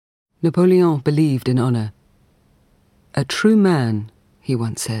Napoleon believed in honour. "A true man," he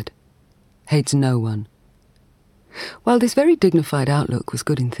once said, "hates no one." While this very dignified outlook was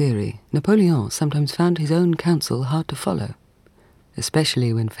good in theory, Napoleon sometimes found his own counsel hard to follow,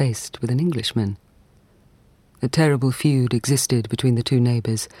 especially when faced with an Englishman. A terrible feud existed between the two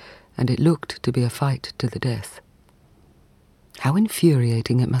neighbours, and it looked to be a fight to the death. How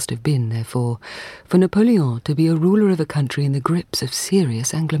infuriating it must have been, therefore, for Napoleon to be a ruler of a country in the grips of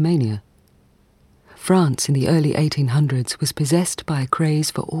serious Anglomania. France in the early 1800s was possessed by a craze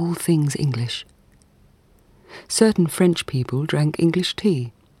for all things English. Certain French people drank English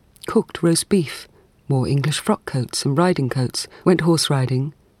tea, cooked roast beef, wore English frock coats and riding coats, went horse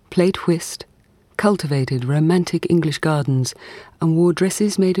riding, played whist, cultivated romantic English gardens, and wore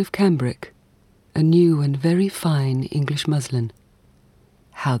dresses made of cambric, a new and very fine English muslin.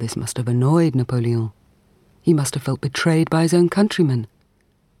 How this must have annoyed Napoleon. He must have felt betrayed by his own countrymen.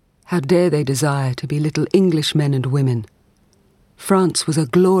 How dare they desire to be little English men and women? France was a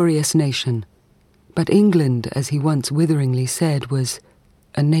glorious nation, but England, as he once witheringly said, was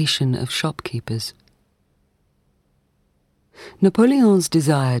a nation of shopkeepers. Napoleon's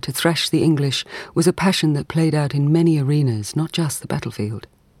desire to thrash the English was a passion that played out in many arenas, not just the battlefield.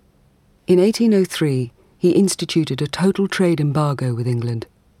 In 1803, he instituted a total trade embargo with England,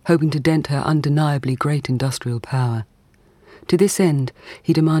 hoping to dent her undeniably great industrial power. To this end,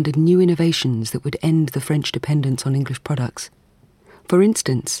 he demanded new innovations that would end the French dependence on English products. For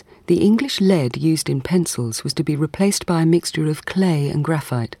instance, the English lead used in pencils was to be replaced by a mixture of clay and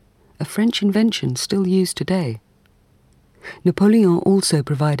graphite, a French invention still used today. Napoleon also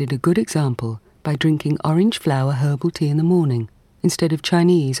provided a good example by drinking orange flower herbal tea in the morning, instead of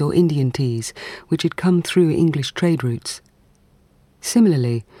Chinese or Indian teas, which had come through English trade routes.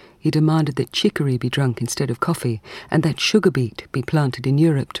 Similarly, he demanded that chicory be drunk instead of coffee, and that sugar beet be planted in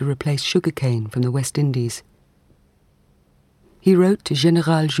Europe to replace sugarcane from the West Indies. He wrote to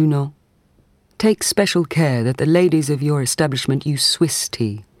General Junot, "Take special care that the ladies of your establishment use Swiss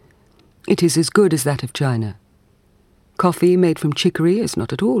tea. It is as good as that of China. Coffee made from chicory is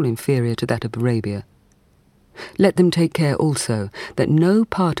not at all inferior to that of Arabia. Let them take care also that no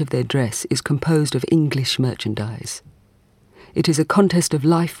part of their dress is composed of English merchandise. It is a contest of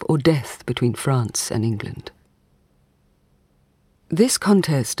life or death between France and England." This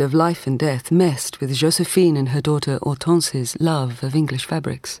contest of life and death messed with Josephine and her daughter Hortense's love of English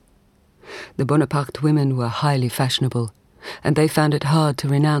fabrics. The Bonaparte women were highly fashionable, and they found it hard to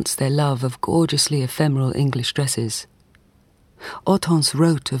renounce their love of gorgeously ephemeral English dresses. Hortense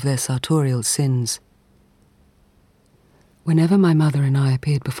wrote of their sartorial sins. "Whenever my mother and I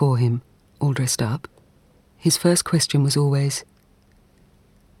appeared before him, all dressed up, his first question was always,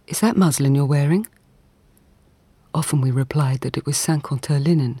 'Is that muslin you're wearing?' Often we replied that it was Saint-Quentin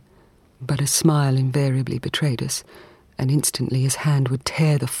linen, but a smile invariably betrayed us, and instantly his hand would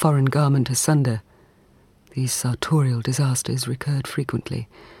tear the foreign garment asunder. These sartorial disasters recurred frequently,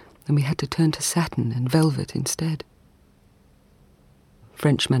 and we had to turn to satin and velvet instead."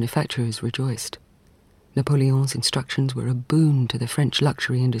 French manufacturers rejoiced. Napoleon's instructions were a boon to the French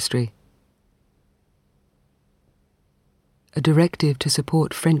luxury industry. A directive to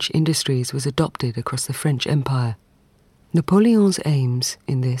support French industries was adopted across the French Empire. Napoleon's aims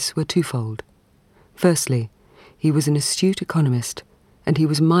in this were twofold. Firstly, he was an astute economist, and he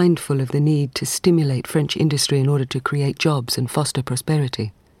was mindful of the need to stimulate French industry in order to create jobs and foster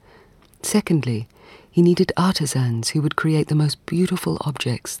prosperity. Secondly, he needed artisans who would create the most beautiful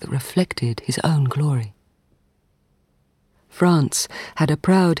objects that reflected his own glory. France had a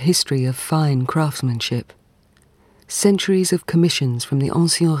proud history of fine craftsmanship. Centuries of commissions from the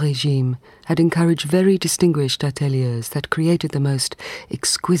Ancien Régime had encouraged very distinguished ateliers that created the most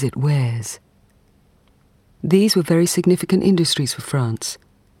exquisite wares. These were very significant industries for France.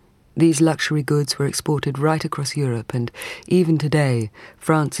 These luxury goods were exported right across Europe, and even today,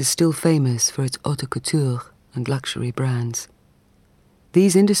 France is still famous for its haute couture and luxury brands.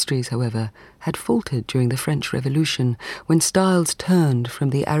 These industries, however, had faltered during the French Revolution, when styles turned from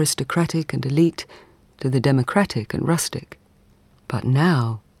the aristocratic and elite to the democratic and rustic. But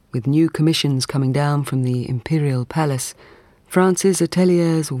now, with new commissions coming down from the imperial palace, France's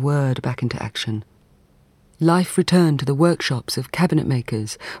ateliers whirred back into action. Life returned to the workshops of cabinet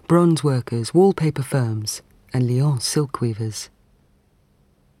makers, bronze workers, wallpaper firms, and Lyons silk weavers.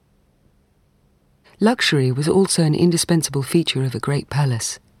 Luxury was also an indispensable feature of a great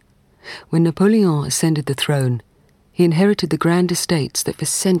palace. When Napoleon ascended the throne, he inherited the grand estates that for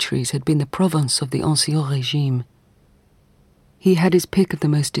centuries had been the province of the Ancien Régime. He had his pick of the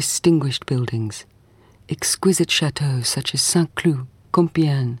most distinguished buildings, exquisite chateaux such as Saint-Cloud,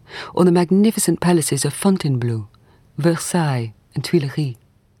 Compiègne, or the magnificent palaces of Fontainebleau, Versailles, and Tuileries.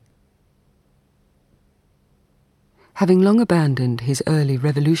 Having long abandoned his early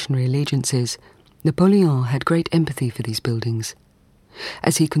revolutionary allegiances, Napoleon had great empathy for these buildings.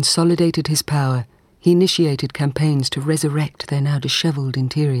 As he consolidated his power, he initiated campaigns to resurrect their now dishevelled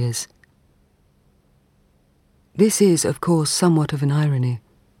interiors. This is, of course, somewhat of an irony.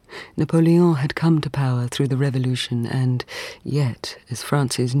 Napoleon had come to power through the revolution and, yet, as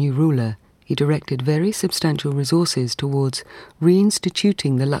France's new ruler, he directed very substantial resources towards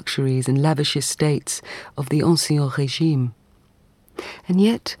reinstituting the luxuries and lavish estates of the Ancien Régime. And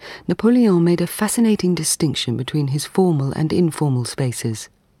yet, Napoleon made a fascinating distinction between his formal and informal spaces.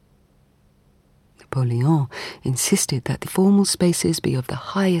 Napoleon insisted that the formal spaces be of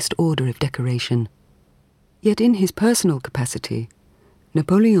the highest order of decoration. Yet in his personal capacity,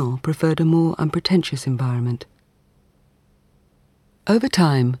 Napoleon preferred a more unpretentious environment. Over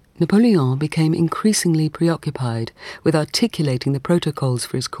time, Napoleon became increasingly preoccupied with articulating the protocols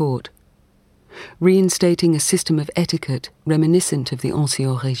for his court, reinstating a system of etiquette reminiscent of the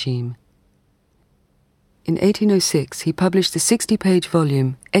Ancien Régime. In 1806, he published the 60-page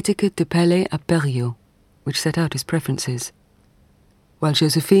volume Etiquette de Palais à Périaux, which set out his preferences. While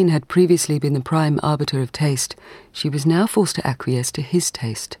Josephine had previously been the prime arbiter of taste, she was now forced to acquiesce to his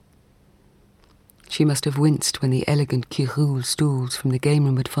taste. She must have winced when the elegant curule stools from the game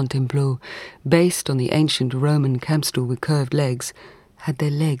room at Fontainebleau, based on the ancient Roman campstool with curved legs, had their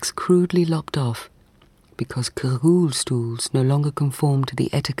legs crudely lopped off, because curule stools no longer conformed to the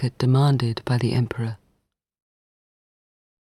etiquette demanded by the emperor.